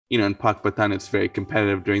in Pakistan, it's very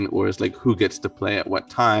competitive during the wars, like who gets to play at what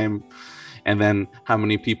time. And then how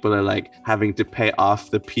many people are like having to pay off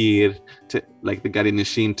the peer to like the Gadi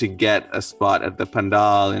Nashin to get a spot at the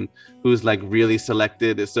pandal, and who's like really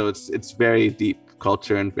selected. So it's very deep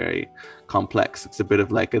culture and very complex. It's a bit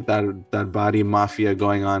of like a Darbari mafia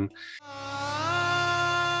going on.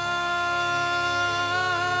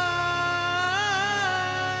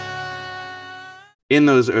 In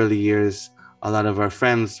those early years, a lot of our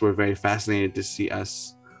friends were very fascinated to see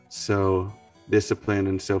us so disciplined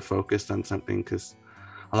and so focused on something, because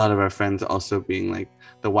a lot of our friends also being like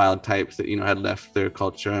the wild types that had left their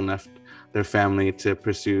culture and left their family to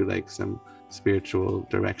pursue like some spiritual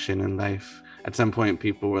direction in life. At some point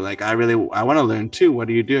people were like, I want to learn too. What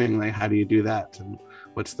are you doing? Like, how do you do that? And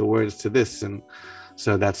what's the words to this? And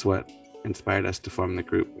so that's what inspired us to form the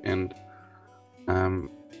group. And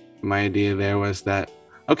my idea there was that,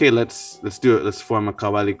 okay, let's do it. Let's form a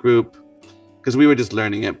Qawwali group, because we were just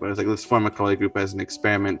learning it. But I was like, let's form a Qawwali group as an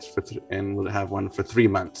experiment and we'll have one for 3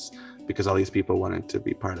 months, because all these people wanted to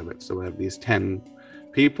be part of it. So we'll have these 10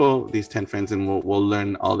 people, these 10 friends, and we'll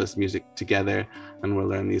learn all this music together, and we'll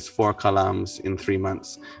learn these 4 kalams in 3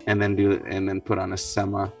 months, and then put on a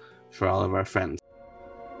sama for all of our friends.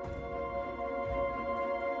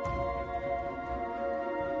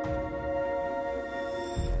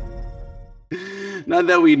 Not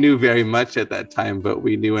that we knew very much at that time, but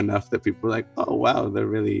we knew enough that people were like, oh wow, they're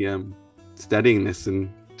really studying this and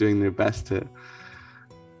doing their best to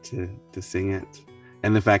sing it.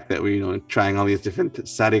 And the fact that we're trying all these different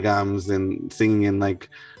sarigams and singing in like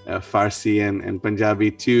Farsi and Punjabi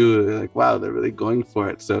too, like wow, they're really going for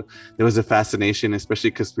it. So there was a fascination,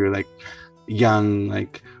 especially because we were like young,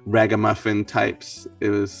 like ragamuffin types. It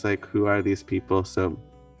was like, who are these people? So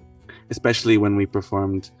especially when we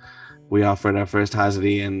performed, we offered our first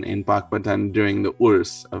Hazri in Pakistan during the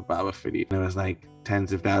Urs of Baba Farid. There was like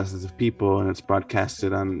tens of thousands of people, and it's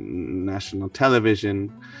broadcasted on national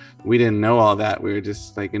television. We didn't know all that. We were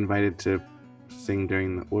just like invited to sing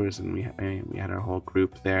during the Urs, and we had our whole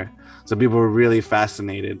group there. So people were really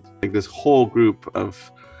fascinated. Like this whole group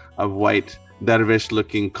of white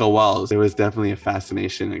dervish-looking Qawwals. There was definitely a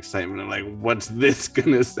fascination and excitement of like, what's this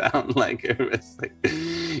gonna sound like? It was like,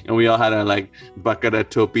 and we all had our like bakara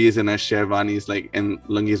topis and our sherwanis, like, and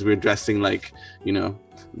lungis. We were dressing like,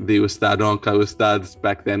 the Ustadon ka Ustads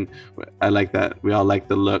back then. I like that. We all like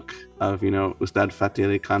the look of, Ustad Fatih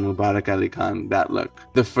Ali Khan, Mubarak Ali Khan, that look.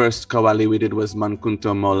 The first Qawwali we did was Man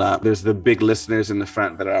Kunto Mola. There's the big listeners in the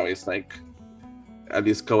front that are always like, are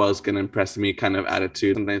these Qawwals gonna impress me kind of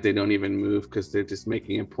attitude. Sometimes they don't even move because they're just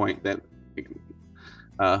making a point that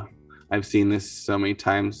I've seen this so many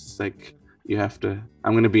times. It's like,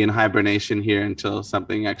 I'm gonna be in hibernation here until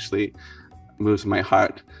something actually moves my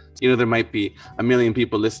heart. There might be 1 million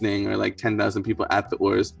people listening or like 10,000 people at the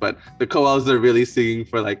Urs, but the Qawwals are really singing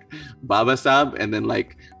for like Baba Sahib, and then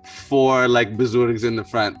like 4 like Buzurgs in the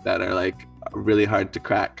front that are like really hard to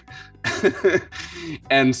crack.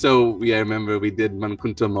 And so I remember we did Man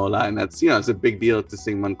Kunto Mola, and that's it's a big deal to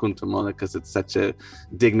sing Man Kunto Mola because it's such a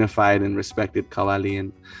dignified and respected Qawwali.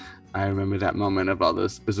 And I remember that moment of all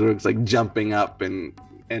those Buzurgs like jumping up and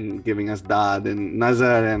giving us dad and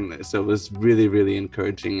nazar, and so it was really, really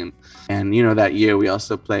encouraging. And that year we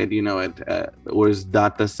also played at Urs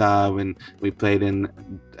Data Sahib, and we played in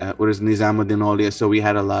Urs Nizamuddin Aulia, so we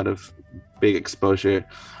had a lot of big exposure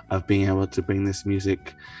of being able to bring this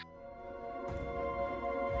music.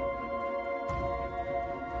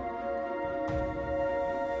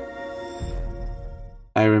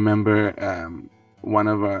 I remember one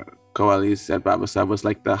of our Qawwalis at Baba Sahib was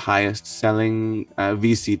like the highest selling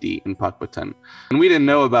VCD in Pakistan. And we didn't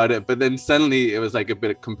know about it, but then suddenly it was like a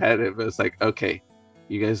bit competitive. It was like, okay,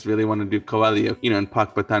 you guys really want to do Qawwali? In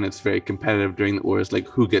Pakistan, it's very competitive during the wars, like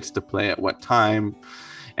who gets to play at what time.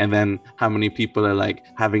 And then how many people are like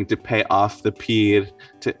having to pay off the peer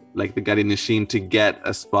to like the Gadi Nashin to get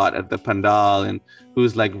a spot at the pandal, and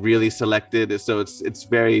who's like really selected. So it's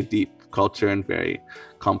very deep culture and very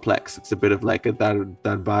complex. It's a bit of like a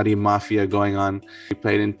Darbari mafia going on. We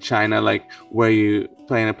played in China, like where you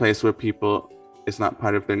play in a place where people, it's not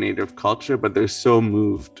part of their native culture, but they're so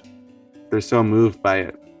moved by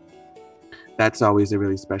it. That's always a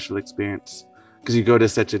really special experience, because you go to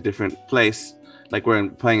such a different place, like we're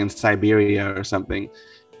playing in Siberia or something,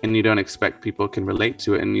 and you don't expect people can relate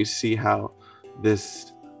to it, and you see how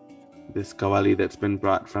this Qawwali that's been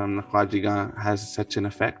brought from the Khwajigan has such an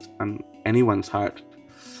effect on anyone's heart.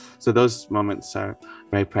 So those moments are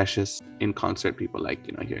very precious. In concert, people like,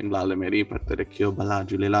 hearing Lala Meri Pattarakyo Bala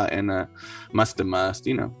Julila and Mast Mast,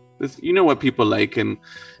 you know what people like, and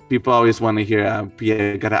people always want to hear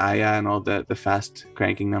Piya Gara Aya and all the fast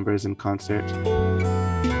cranking numbers in concert.